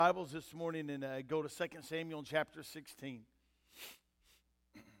Bibles this morning and go to 2 Samuel chapter 16.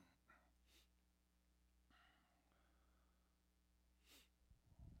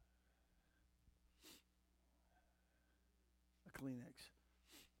 A Kleenex.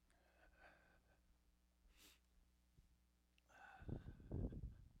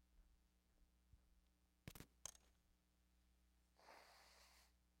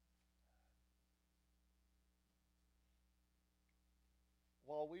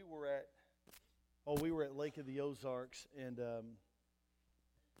 While we were at Lake of the Ozarks, and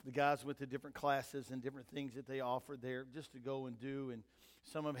the guys went to different classes and different things that they offered there just to go and do, and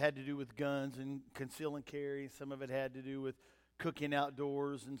some of it had to do with guns and conceal and carry, some of it had to do with cooking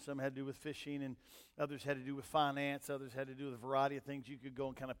outdoors, and some had to do with fishing, and others had to do with finance, others had to do with a variety of things. You could go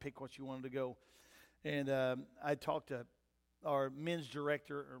and kind of pick what you wanted to go. And I talked to our men's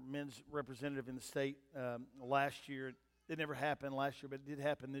director or men's representative in the state last year. It never happened last year, but it did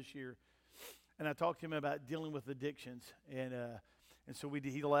happen this year. And I talked to him about dealing with addictions, and so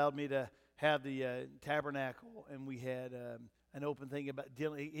he allowed me to have the tabernacle, and we had an open thing about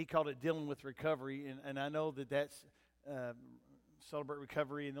dealing. He called it dealing with recovery, and I know that's celebrate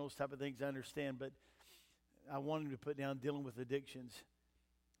recovery and those type of things. I understand, but I wanted him to put down dealing with addictions,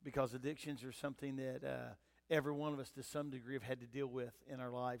 because addictions are something that every one of us to some degree have had to deal with in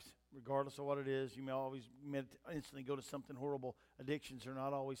our lives, regardless of what it is. You may always instantly go to something horrible. Addictions are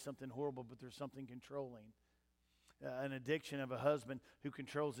not always something horrible, but there's something controlling. An addiction of a husband who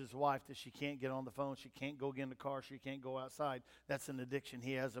controls his wife, that she can't get on the phone, she can't go get in the car, she can't go outside. That's an addiction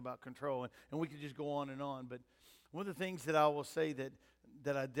he has about control. And we could just go on and on. But one of the things that I will say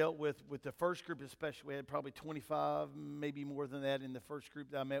that I dealt with the first group especially, we had probably 25, maybe more than that in the first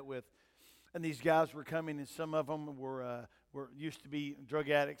group that I met with. And these guys were coming, and some of them were used to be drug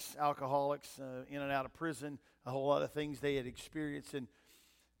addicts, alcoholics, in and out of prison, a whole lot of things they had experienced.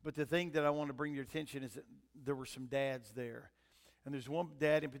 But the thing that I want to bring to your attention is that there were some dads there. And there's one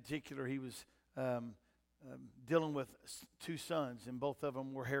dad in particular. He was dealing with two sons, and both of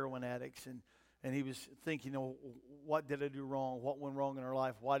them were heroin addicts. And he was thinking, what did I do wrong? What went wrong in our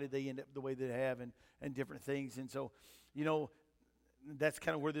life? Why did they end up the way they have, and different things. And so, that's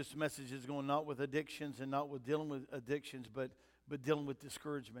kind of where this message is going, not with addictions and not with dealing with addictions, but dealing with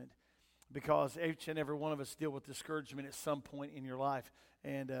discouragement. Because each and every one of us deal with discouragement at some point in your life.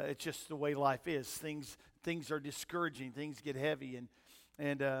 And it's just the way life is. Things are discouraging. Things get heavy.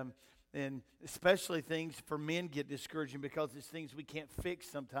 And especially things for men get discouraging because it's things we can't fix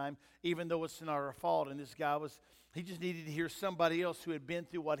sometimes, even though it's not our fault. And this guy he just needed to hear somebody else who had been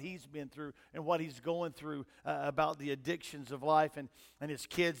through what he's been through and what he's going through about the addictions of life and his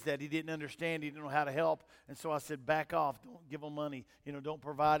kids that he didn't understand. He didn't know how to help. And so I said, back off. Don't give them money. Don't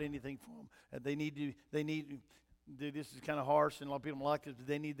provide anything for them. They need this is kind of harsh, and a lot of people don't like this, but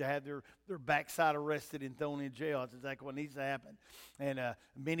they need to have their backside arrested and thrown in jail. That's exactly what needs to happen. And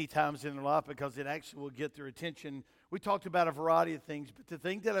many times in their life, because it actually will get their attention. We talked about a variety of things, but the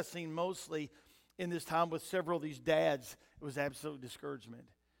thing that I've seen mostly in this time with several of these dads, it was absolute discouragement.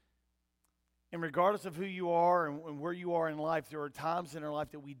 And regardless of who you are and where you are in life, there are times in our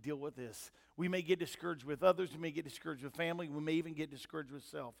life that we deal with this. We may get discouraged with others. We may get discouraged with family. We may even get discouraged with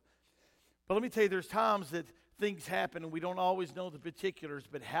self. But let me tell you, there's times that things happen and we don't always know the particulars,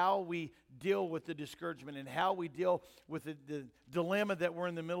 but how we deal with the discouragement and how we deal with the dilemma that we're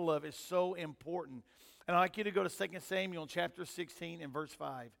in the middle of is so important. And I'd like you to go to 2 Samuel chapter 16 and verse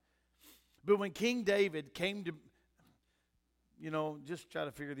 5. But when King David came to, just try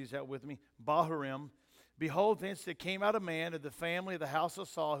to figure these out with me, Bahurim, behold, thence there came out a man of the family of the house of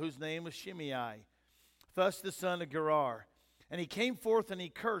Saul, whose name was Shimei, thus the son of Gerar. And he came forth and he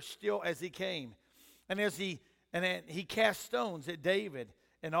cursed still as he came. And he cast stones at David,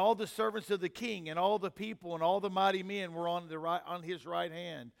 and all the servants of the king, and all the people, and all the mighty men were on his right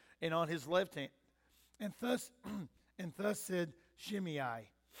hand and on his left hand. And thus said Shimei,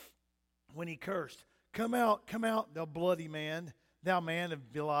 when he cursed, Come out, thou bloody man, thou man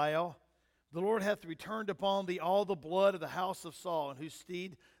of Belial. The Lord hath returned upon thee all the blood of the house of Saul, in whose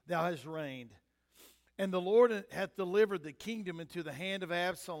stead thou hast reigned. And the Lord hath delivered the kingdom into the hand of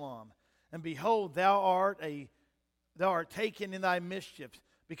Absalom. And behold, thou art taken in thy mischief,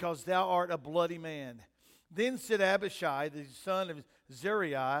 because thou art a bloody man. Then said Abishai, the son of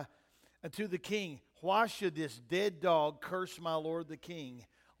Zeruiah, unto the king, Why should this dead dog curse my lord the king?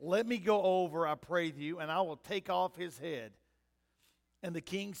 Let me go over, I pray you, and I will take off his head. And the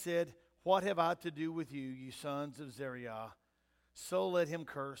king said, What have I to do with you, ye sons of Zeruiah? So let him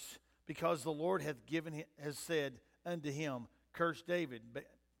curse, because the Lord has said unto him, Curse David,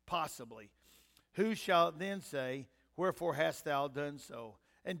 possibly. Who shall then say, Wherefore hast thou done so?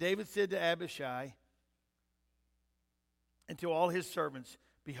 And David said to Abishai and to all his servants,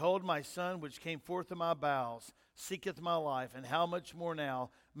 Behold, my son, which came forth of my bowels, seeketh my life, and how much more now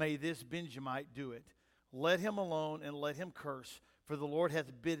may this Benjamite do it? Let him alone, and let him curse, for the Lord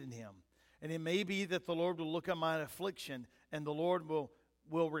hath bidden him. And it may be that the Lord will look on mine affliction, and the Lord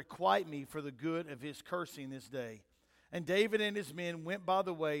will requite me for the good of his cursing this day. And David and his men went by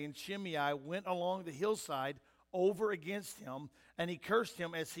the way, and Shimei went along the hillside over against him, and he cursed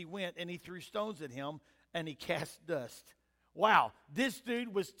him as he went, and he threw stones at him, and he cast dust. Wow, this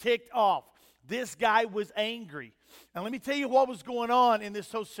dude was ticked off. This guy was angry. And let me tell you what was going on in this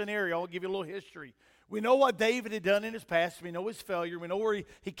whole scenario. I'll give you a little history. We know what David had done in his past. We know his failure. We know where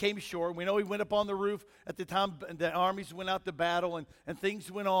he came short. We know he went up on the roof at the time the armies went out to battle and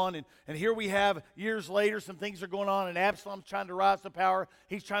things went on. And here we have, years later, some things are going on, and Absalom's trying to rise to power.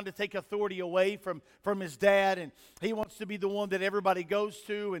 He's trying to take authority away from his dad, and he wants to be the one that everybody goes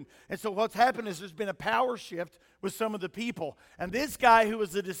to. And so what's happened is there's been a power shift with some of the people. And this guy, who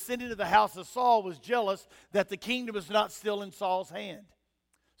was a descendant of the house of Saul, was jealous that the kingdom was not still in Saul's hand.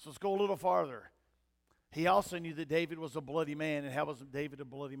 So let's go a little farther. He also knew that David was a bloody man. And how was David a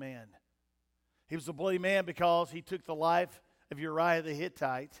bloody man? He was a bloody man because he took the life of Uriah the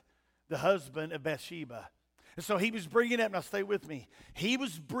Hittite, the husband of Bathsheba. And so he was bringing up, now stay with me, he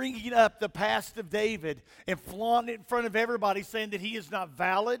was bringing up the past of David and flaunting it in front of everybody, saying that he is not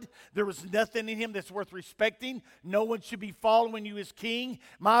valid. There was nothing in him that's worth respecting. No one should be following you as king.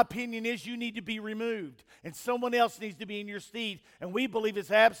 My opinion is you need to be removed, and someone else needs to be in your stead. And we believe it's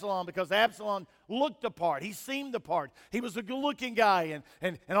Absalom, because Absalom looked the part. He seemed the part. He was a good-looking guy,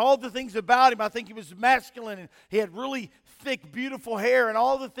 and all the things about him, I think he was masculine, and he had really thick, beautiful hair, and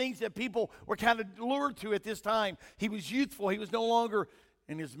all the things that people were kind of lured to at this time. He was youthful. He was no longer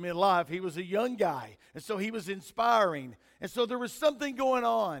in his midlife. He was a young guy, and so he was inspiring. And so there was something going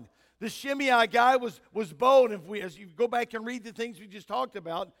on. The Shimei guy was bold. As you go back and read the things we just talked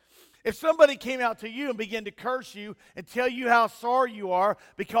about, if somebody came out to you and began to curse you and tell you how sorry you are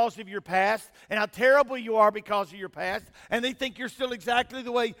because of your past and how terrible you are because of your past, and they think you're still exactly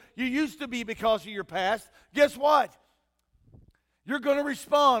the way you used to be because of your past, guess what? You're going to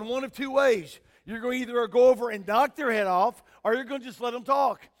respond one of two ways. You're going to either go over and knock their head off, or you're going to just let them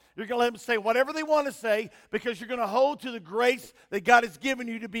talk. You're going to let them say whatever they want to say, because you're going to hold to the grace that God has given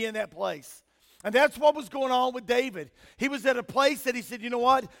you to be in that place. And that's what was going on with David. He was at a place that he said, you know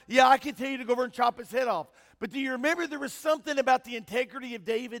what? Yeah, I can tell you to go over and chop his head off. But do you remember there was something about the integrity of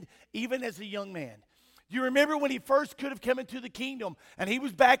David even as a young man? Do you remember when he first could have come into the kingdom and he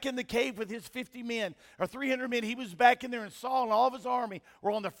was back in the cave with his 50 men or 300 men? He was back in there, and Saul and all of his army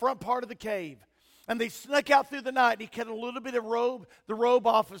were on the front part of the cave. And they snuck out through the night, and he cut a little bit of the robe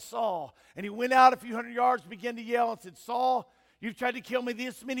off of Saul. And he went out a few hundred yards, began to yell and said, Saul, you've tried to kill me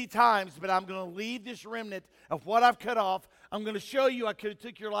this many times, but I'm going to leave this remnant of what I've cut off. I'm going to show you I could have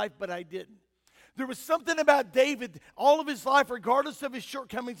took your life, but I didn't. There was something about David, all of his life, regardless of his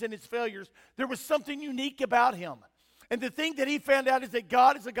shortcomings and his failures, there was something unique about him. And the thing that he found out is that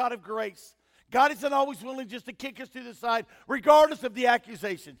God is a God of grace. God isn't always willing just to kick us to the side, regardless of the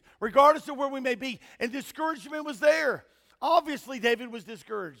accusations, regardless of where we may be. And discouragement was there. Obviously, David was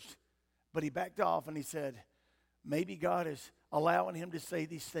discouraged. But he backed off and he said, maybe God is allowing him to say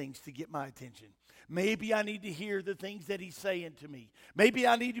these things to get my attention. Maybe I need to hear the things that he's saying to me. Maybe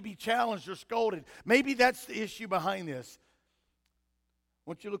I need to be challenged or scolded. Maybe that's the issue behind this. I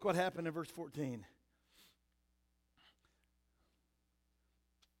want you to look what happened in verse 14.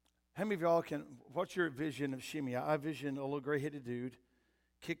 How many of y'all what's your vision of Shimei? I vision a little gray-headed dude,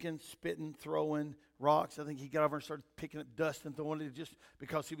 kicking, spitting, throwing rocks. I think he got over and started picking up dust and throwing it just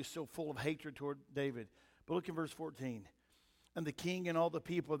because he was so full of hatred toward David. But look in verse 14. And the king and all the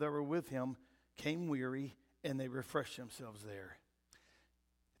people that were with him came weary, and they refreshed themselves there.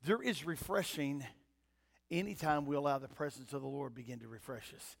 There is refreshing anytime we allow the presence of the Lord begin to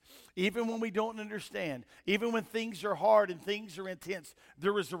refresh us. Even when we don't understand, even when things are hard and things are intense,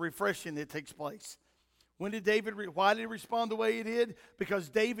 there is a refreshing that takes place. Why did he respond the way he did? Because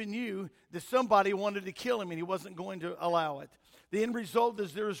David knew that somebody wanted to kill him, and he wasn't going to allow it. The end result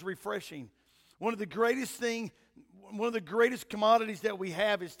is there is refreshing. One of the greatest commodities that we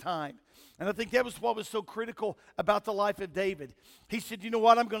have is time. And I think that was what was so critical about the life of David. He said, you know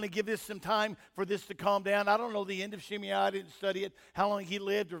what, I'm going to give this some time for this to calm down. I don't know the end of Shimei. I didn't study it, how long he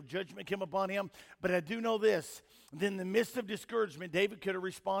lived or if judgment came upon him. But I do know this. In the midst of discouragement, David could have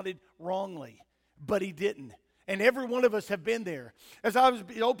responded wrongly, but he didn't. And every one of us have been there. As I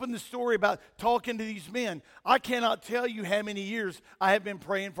opened the story about talking to these men, I cannot tell you how many years I have been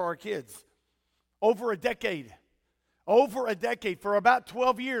praying for our kids. Over a decade. Over a decade. For about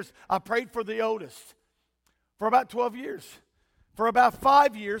 12 years, I prayed for the oldest. For about 12 years. For about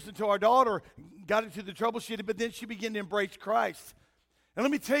 5 years until our daughter got into the trouble she did, but then she began to embrace Christ. And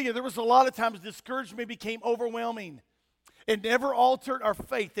let me tell you, there was a lot of times discouragement became overwhelming. It never altered our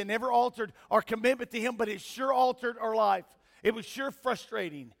faith. It never altered our commitment to Him, but it sure altered our life. It was sure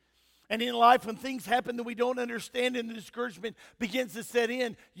frustrating. And in life, when things happen that we don't understand and the discouragement begins to set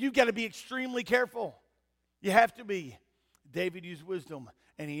in, you've got to be extremely careful. You have to be. David used wisdom,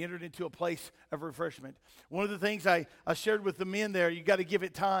 and he entered into a place of refreshment. One of the things I shared with the men there, you got to give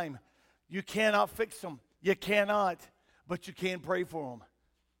it time. You cannot fix them. You cannot, but you can pray for them.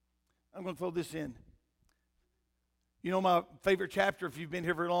 I'm going to throw this in. You know, my favorite chapter, if you've been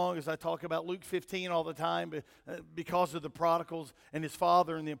here very long, is I talk about Luke 15 all the time, but because of the prodigals and his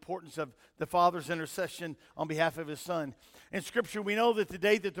father and the importance of the father's intercession on behalf of his son. In Scripture, we know that the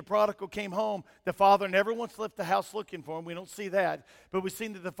day that the prodigal came home, the father never once left the house looking for him. We don't see that, but we've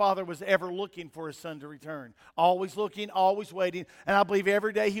seen that the father was ever looking for his son to return. Always looking, always waiting, and I believe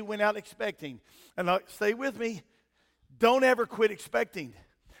every day he went out expecting. And stay with me, don't ever quit expecting.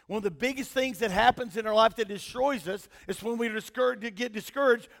 One of the biggest things that happens in our life that destroys us is when we get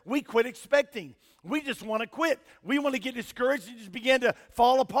discouraged, we quit expecting. We just want to quit. We want to get discouraged and just begin to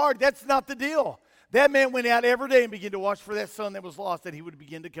fall apart. That's not the deal. That man went out every day and began to watch for that son that was lost, that he would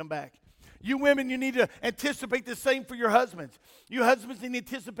begin to come back. You women, you need to anticipate the same for your husbands. You husbands need to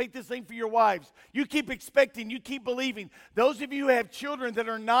anticipate the same for your wives. You keep expecting. You keep believing. Those of you who have children that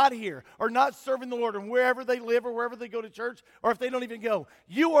are not here or not serving the Lord, and wherever they live or wherever they go to church, or if they don't even go,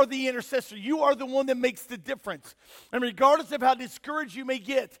 you are the intercessor. You are the one that makes the difference. And regardless of how discouraged you may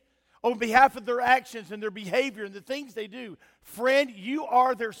get on behalf of their actions and their behavior and the things they do, friend, you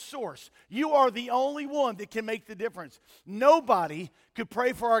are their source. You are the only one that can make the difference. Nobody could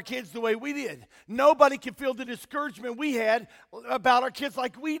pray for our kids the way we did. Nobody could feel the discouragement we had about our kids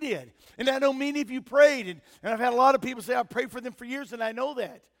like we did. And I know many of you prayed, and I've had a lot of people say, I've prayed for them for years, and I know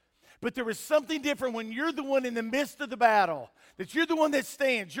that. But there was something different when you're the one in the midst of the battle, that you're the one that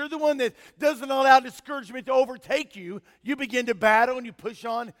stands, you're the one that doesn't allow discouragement to overtake you. You begin to battle and you push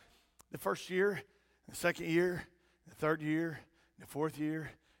on. The first year, the second year, the third year, the fourth year,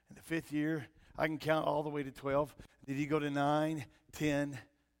 and the fifth year. I can count all the way to 12. Did he go to 9, 10,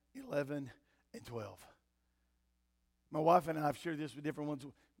 11, and 12? My wife and I have shared this with different ones.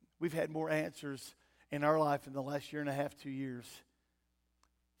 We've had more answers in our life in the last year and a half, 2 years.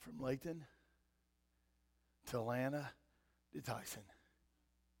 From Layton to Atlanta to Tyson.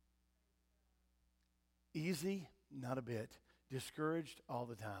 Easy, not a bit. Discouraged all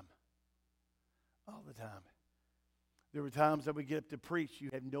the time. All the time. There were times I would get up to preach. You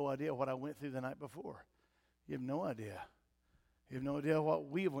have no idea what I went through the night before. You have no idea. You have no idea what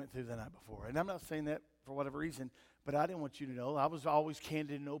we went through the night before. And I'm not saying that for whatever reason, but I didn't want you to know. I was always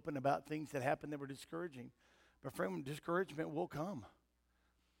candid and open about things that happened that were discouraging. But friend, discouragement will come.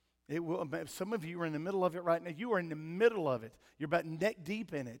 It will. Some of you are in the middle of it right now. You are in the middle of it. You're about neck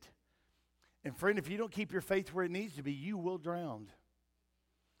deep in it. And friend, if you don't keep your faith where it needs to be, you will drown.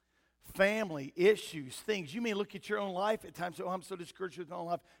 Family, issues, things. You may look at your own life at times, oh, I'm so discouraged with my own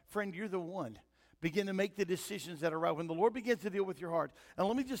life. Friend, you're the one. Begin to make the decisions that are right. When the Lord begins to deal with your heart. And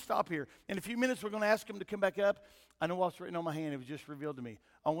let me just stop here. In a few minutes, we're going to ask him to come back up. I know what's written on my hand. It was just revealed to me.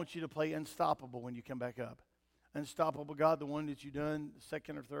 I want you to play Unstoppable when you come back up. Unstoppable God, the one that you done,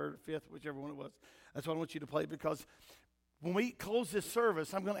 second or third or fifth, whichever one it was. That's what I want you to play, because when we close this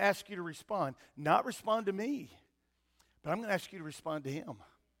service, I'm going to ask you to respond. Not respond to me, but I'm going to ask you to respond to him.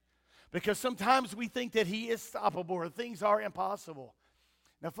 Because sometimes we think that he is stoppable or things are impossible.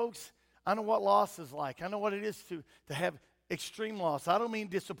 Now, folks, I know what loss is like. I know what it is to have extreme loss. I don't mean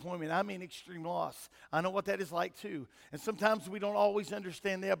disappointment. I mean extreme loss. I know what that is like too. And sometimes we don't always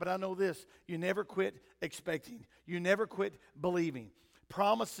understand that, but I know this. You never quit expecting. You never quit believing.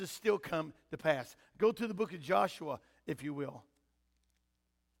 Promises still come to pass. Go to the book of Joshua, if you will.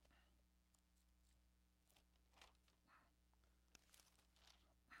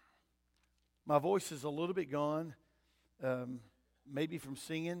 My voice is a little bit gone, maybe from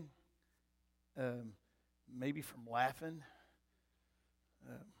singing, maybe from laughing.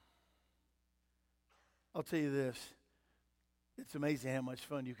 I'll tell you this. It's amazing how much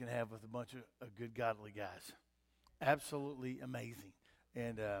fun you can have with a bunch of good, godly guys. Absolutely amazing.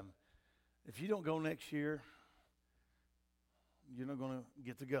 And if you don't go next year, you're not going to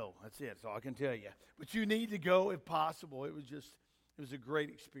get to go. That's it. That's all I can tell you. But you need to go if possible. It was a great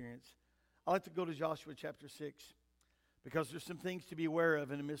experience. I like to go to Joshua chapter 6 because there's some things to be aware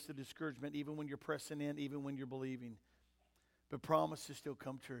of in the midst of discouragement, even when you're pressing in, even when you're believing. But promises still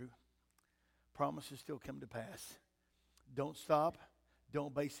come true. Promises still come to pass. Don't stop.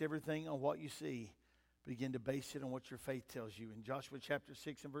 Don't base everything on what you see. Begin to base it on what your faith tells you. In Joshua chapter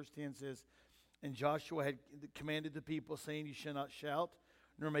 6 and verse 10 says, and Joshua had commanded the people, saying, you shall not shout,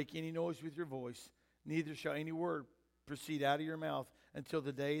 nor make any noise with your voice, neither shall any word proceed out of your mouth until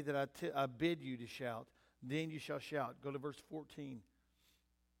the day that I bid you to shout. Then you shall shout. Go to verse 14.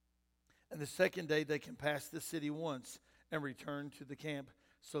 And the second day they can pass the city once and return to the camp.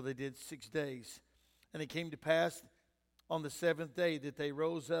 So they did 6 days. And it came to pass on the seventh day that they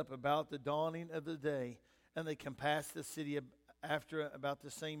rose up about the dawning of the day, and they compassed the city after about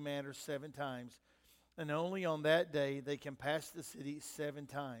the same manner 7 times. And only on that day they compassed the city 7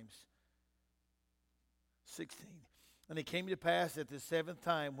 times. 16. And it came to pass at the 7th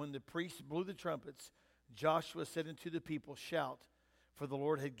time, when the priests blew the trumpets, Joshua said unto the people, shout, for the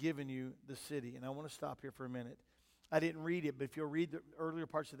Lord had given you the city. And I want to stop here for a minute. I didn't read it, but if you'll read the earlier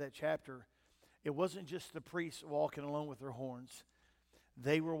parts of that chapter, it wasn't just the priests walking along with their horns.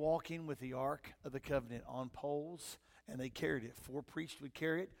 They were walking with the Ark of the Covenant on poles, and they carried it. 4 priests would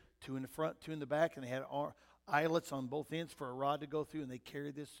carry it, 2 in the front, 2 in the back, and they had eyelets on both ends for a rod to go through, and they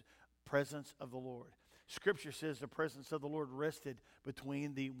carried this presence of the Lord. Scripture says the presence of the Lord rested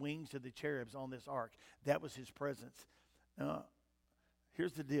between the wings of the cherubs on this ark. That was his presence.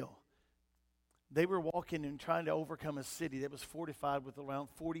 Here's the deal. They were walking and trying to overcome a city that was fortified with around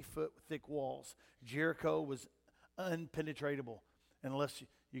 40-foot thick walls. Jericho was unpenetratable unless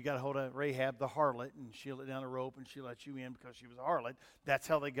you got a hold of Rahab the harlot, and she let down a rope and she let you in because she was a harlot. That's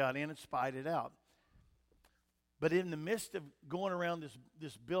how they got in and spied it out. But in the midst of going around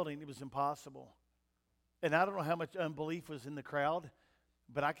this building, it was impossible. And I don't know how much unbelief was in the crowd,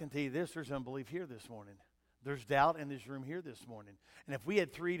 but I can tell you this, there's unbelief here this morning. There's doubt in this room here this morning. And if we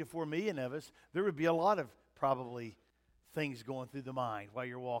had 3 to 4 million of us, there would be a lot of probably things going through the mind while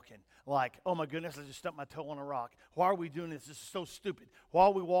you're walking. Like, oh my goodness, I just stubbed my toe on a rock. Why are we doing this? This is so stupid. Why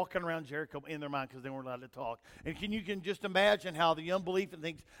are we walking around Jericho in their mind? Because they weren't allowed to talk. And you can just imagine how the unbelief and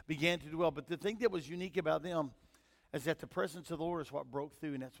things began to dwell. But the thing that was unique about them is that the presence of the Lord is what broke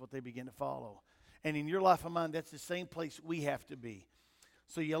through, and that's what they began to follow. And in your life and mine, that's the same place we have to be.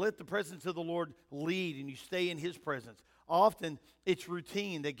 So you let the presence of the Lord lead, and you stay in his presence. Often, it's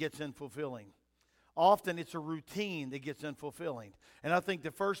routine that gets unfulfilling. Often, it's a routine that gets unfulfilling. And I think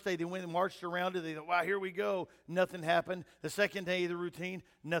the first day they went and marched around it, they thought, wow, here we go. Nothing happened. The second day of the routine,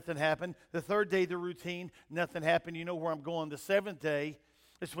 nothing happened. The third day of the routine, nothing happened. You know where I'm going. The 7th day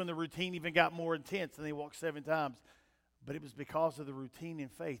is when the routine even got more intense, and they walked 7 times. But it was because of the routine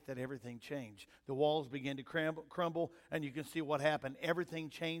and faith that everything changed. The walls began to crumble, and you can see what happened. Everything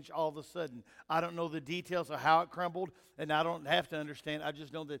changed all of a sudden. I don't know the details of how it crumbled, and I don't have to understand. I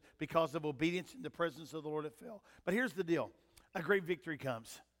just know that because of obedience and the presence of the Lord, it fell. But here's the deal. A great victory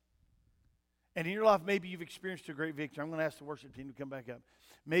comes. And in your life, maybe you've experienced a great victory. I'm going to ask the worship team to come back up.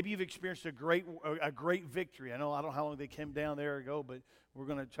 Maybe you've experienced a great victory. I don't know how long they came down there ago, but we're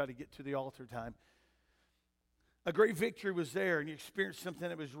going to try to get to the altar time. A great victory was there, and you experienced something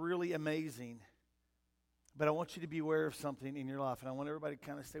that was really amazing. But I want you to be aware of something in your life, and I want everybody to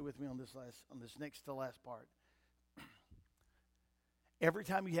kind of stay with me on this next to last part. Every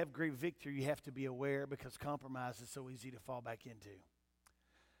time you have great victory, you have to be aware, because compromise is so easy to fall back into.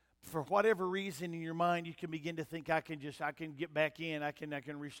 For whatever reason in your mind, you can begin to think, I can get back in, I can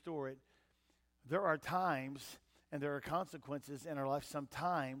restore it. There are times, and there are consequences in our life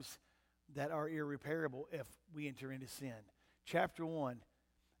sometimes that are irreparable if we enter into sin. Chapter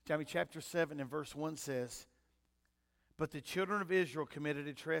 7 and verse 1 says, but the children of Israel committed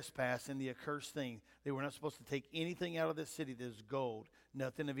a trespass in the accursed thing. They were not supposed to take anything out of the city that is gold,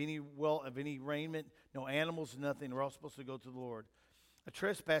 nothing of any raiment, no animals, nothing. They were all supposed to go to the Lord. A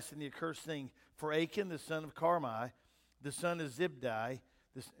trespass in the accursed thing. For Achan, the son of Carmi, the son of Zibdi,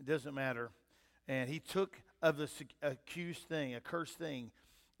 it doesn't matter, and he took of the accursed thing,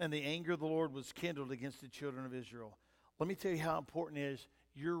 and the anger of the Lord was kindled against the children of Israel. Let me tell you how important it is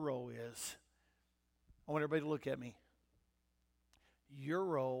your role is. I want everybody to look at me. Your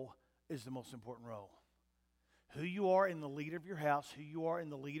role is the most important role. Who you are in the leader of your house, who you are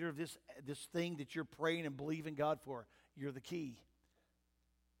in the leader of this thing that you're praying and believing God for, you're the key.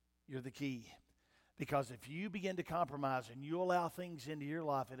 You're the key. Because if you begin to compromise and you allow things into your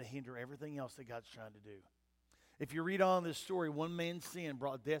life, it'll hinder everything else that God's trying to do. If you read on this story, one man's sin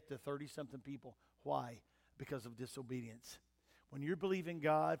brought death to 30-something people. Why? Because of disobedience. When you're believing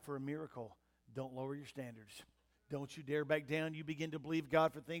God for a miracle, don't lower your standards. Don't you dare back down. You begin to believe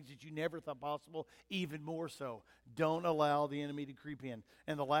God for things that you never thought possible, even more so. Don't allow the enemy to creep in.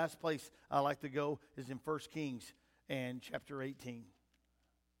 And the last place I like to go is in 1 Kings and chapter 18.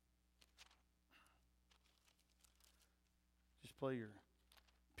 play your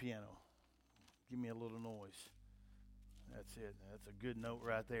piano. Give me a little noise. That's it. That's a good note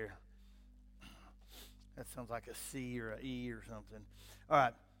right there. That sounds like a C or an E or something. All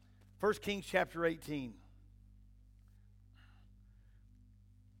right. 1 Kings chapter 18.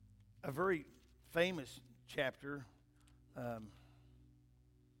 A very famous chapter. 1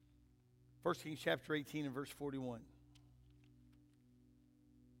 Kings chapter 18 and verse 41.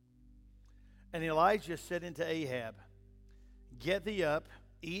 And Elijah said unto Ahab, Get thee up,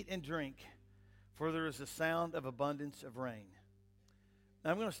 eat and drink, for there is a sound of abundance of rain.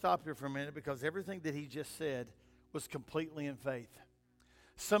 Now I'm going to stop here for a minute because everything that he just said was completely in faith.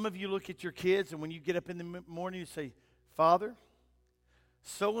 Some of you look at your kids, and when you get up in the morning, you say, Father,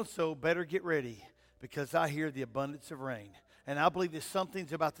 so-and-so better get ready because I hear the abundance of rain. And I believe that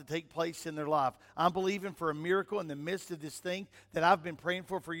something's about to take place in their life. I'm believing for a miracle in the midst of this thing that I've been praying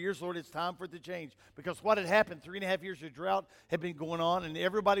for years. Lord, it's time for it to change. Because what had happened, 3.5 years of drought had been going on, and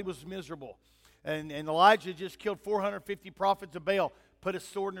everybody was miserable. And Elijah just killed 450 prophets of Baal, put a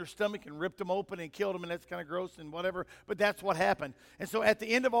sword in their stomach and ripped them open and killed them, and that's kind of gross and whatever, but that's what happened. And so at the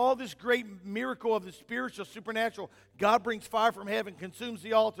end of all this great miracle of the spiritual, supernatural, God brings fire from heaven, consumes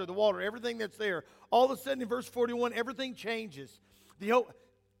the altar, the water, everything that's there. All of a sudden in verse 41, everything changes. Now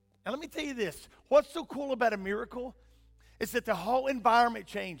let me tell you this. What's so cool about a miracle is that the whole environment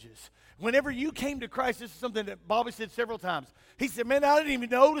changes. Whenever you came to Christ, this is something that Bobby said several times. He said, man, I didn't even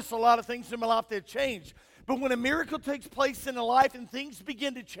notice a lot of things in my life that changed. But when a miracle takes place in a life and things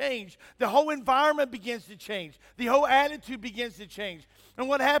begin to change, the whole environment begins to change. The whole attitude begins to change. And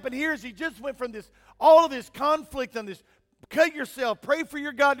what happened here is he just went from all of this conflict and this, cut yourself, pray for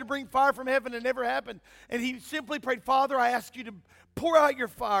your God to bring fire from heaven. It never happened. And he simply prayed, Father, I ask you to pour out your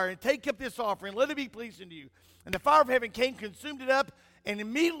fire and take up this offering. Let it be pleasing to you. And the fire of heaven came, consumed it up, and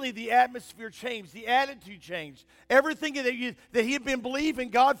immediately the atmosphere changed. The attitude changed. Everything that he had been believing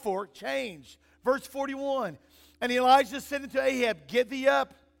God for changed. Verse 41, and Elijah said unto Ahab, Get thee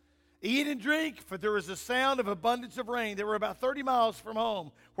up, eat and drink, for there is a sound of abundance of rain. They were about 30 miles from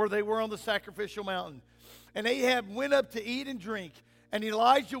home where they were on the sacrificial mountain. And Ahab went up to eat and drink, and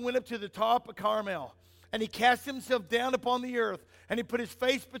Elijah went up to the top of Carmel. And he cast himself down upon the earth, and he put his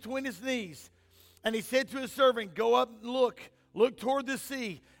face between his knees. And he said to his servant, Go up and look toward the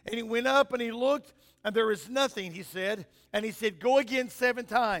sea. And he went up and he looked, and there is nothing, he said. And he said, Go again 7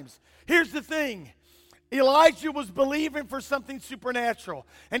 times. Here's the thing. Elijah was believing for something supernatural.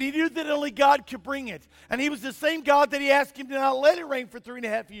 And he knew that only God could bring it. And he was the same God that he asked him to not let it rain for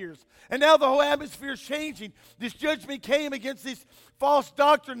 3.5 years. And now the whole atmosphere is changing. This judgment came against this false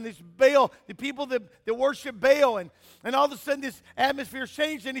doctrine, this Baal, the people that worship Baal. And all of a sudden this atmosphere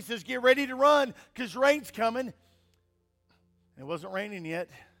changed. And he says, Get ready to run because rain's coming. And it wasn't raining yet.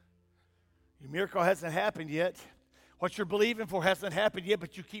 Your miracle hasn't happened yet. What you're believing for hasn't happened yet,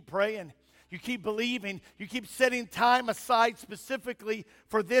 but you keep praying. You keep believing. You keep setting time aside specifically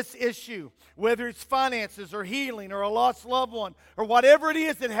for this issue, whether it's finances or healing or a lost loved one or whatever it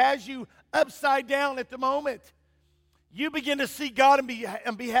is that has you upside down at the moment. You begin to see God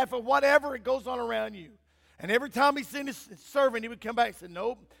on behalf of whatever it goes on around you. And every time he sent his servant, he would come back and say,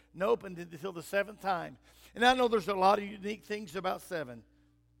 nope, until the 7th time. And I know there's a lot of unique things about 7.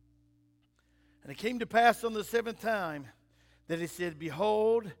 And it came to pass on the 7th time that he said,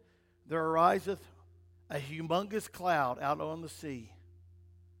 Behold, there ariseth a humongous cloud out on the sea.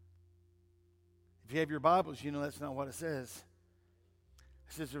 If you have your Bibles, you know that's not what it says.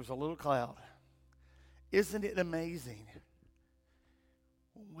 It says there's a little cloud. Isn't it amazing?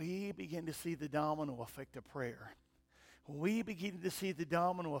 When we begin to see the domino effect of prayer, when we begin to see the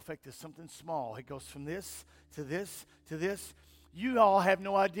domino effect of something small, it goes from this to this to this. You all have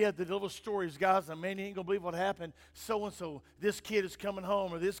no idea the little stories, guys. Man, you ain't going to believe what happened. So-and-so, this kid is coming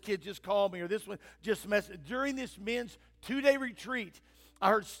home, or this kid just called me, or this one just messaged. During this men's 2-day retreat, I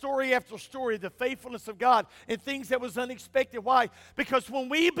heard story after story of the faithfulness of God and things that was unexpected. Why? Because when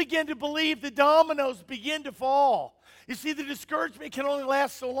we begin to believe, the dominoes begin to fall. You see, the discouragement can only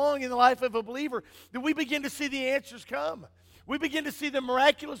last so long in the life of a believer that we begin to see the answers come. We begin to see the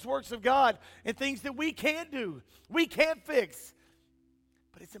miraculous works of God and things that we can't do, we can't fix.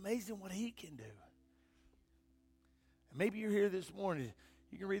 But it's amazing what he can do. And maybe you're here this morning.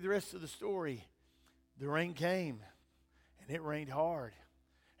 You can read the rest of the story. The rain came, and it rained hard,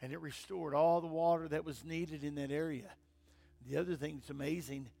 and it restored all the water that was needed in that area. The other thing that's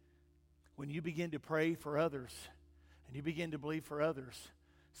amazing, when you begin to pray for others, and you begin to believe for others,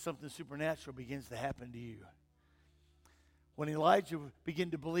 something supernatural begins to happen to you. When Elijah began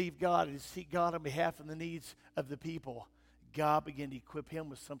to believe God and seek God on behalf of the needs of the people, God began to equip him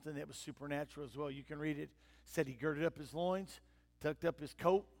with something that was supernatural as well. You can read it. It said he girded up his loins, tucked up his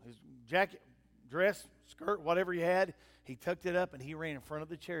coat, his jacket, dress, skirt, whatever he had. He tucked it up and he ran in front of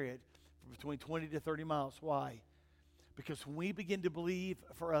the chariot for between 20 to 30 miles. Why? Because when we begin to believe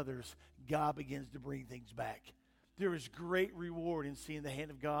for others, God begins to bring things back. There is great reward in seeing the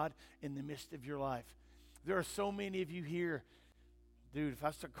hand of God in the midst of your life. There are so many of you here. Dude, if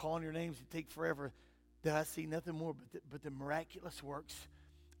I start calling your names, it'd take forever. That I see nothing more but the miraculous works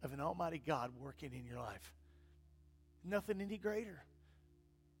of an almighty God working in your life. Nothing any greater.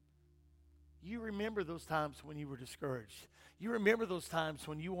 You remember those times when you were discouraged. You remember those times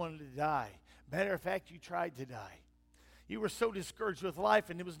when you wanted to die. Matter of fact, you tried to die. You were so discouraged with life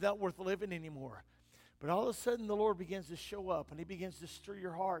and it was not worth living anymore. But all of a sudden, the Lord begins to show up and he begins to stir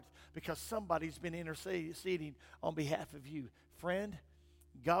your heart because somebody's been interceding on behalf of you. Friend,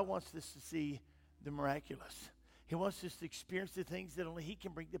 God wants us to see the miraculous. He wants us to experience the things that only he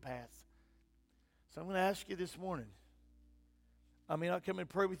can bring to pass. So I'm going to ask you this morning. I mean, I'll come and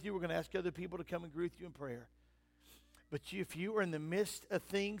pray with you. We're going to ask other people to come and agree with you in prayer. But if you are in the midst of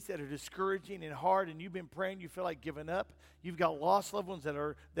things that are discouraging and hard and you've been praying, you feel like giving up, you've got lost loved ones that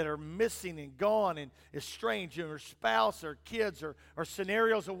are missing and gone and estranged, or spouse or kids or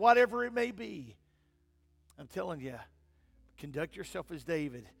scenarios or whatever it may be, I'm telling you, conduct yourself as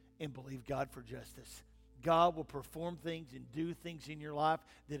David and believe God for justice. God will perform things and do things in your life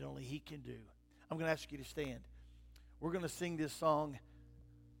that only he can do. I'm going to ask you to stand. We're going to sing this song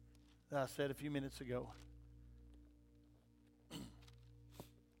that I said a few minutes ago.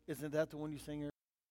 Isn't that the one you sing earlier?